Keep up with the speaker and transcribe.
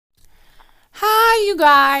you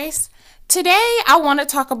guys. Today I want to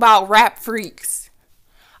talk about rap freaks.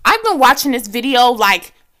 I've been watching this video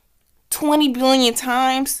like 20 billion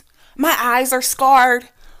times. My eyes are scarred,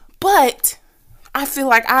 but I feel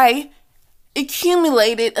like I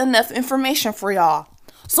accumulated enough information for y'all.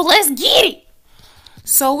 So let's get it.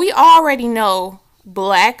 So we already know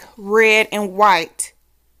black, red, and white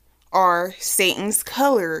are Satan's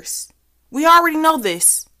colors. We already know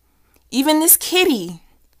this. Even this kitty,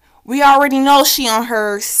 we already know she on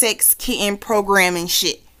her sex kitten programming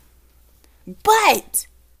shit. But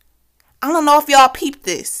I don't know if y'all peeped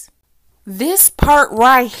this. This part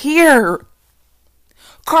right here,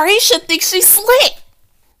 Carisha thinks she's slick.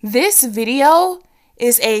 This video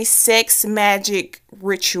is a sex magic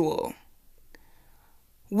ritual.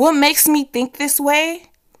 What makes me think this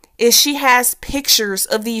way is she has pictures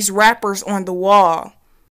of these rappers on the wall.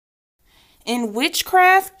 In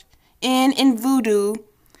witchcraft and in voodoo,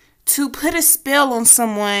 to put a spell on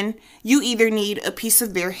someone, you either need a piece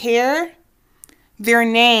of their hair, their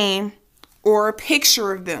name, or a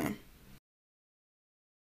picture of them.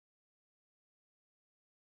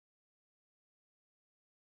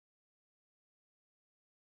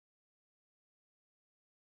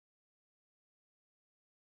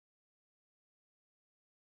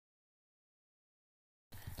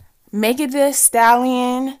 Megan Thee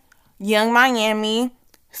Stallion, Young Miami,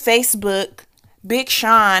 Facebook, Big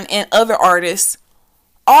Sean, and other artists,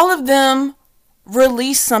 all of them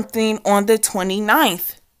released something on the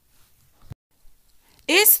 29th.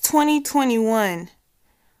 It's 2021.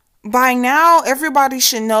 By now, everybody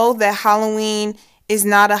should know that Halloween is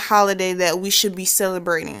not a holiday that we should be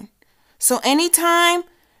celebrating. So anytime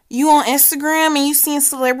you on Instagram and you seeing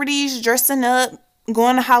celebrities dressing up,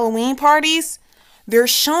 going to Halloween parties, they're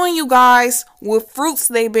showing you guys what fruits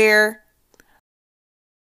they bear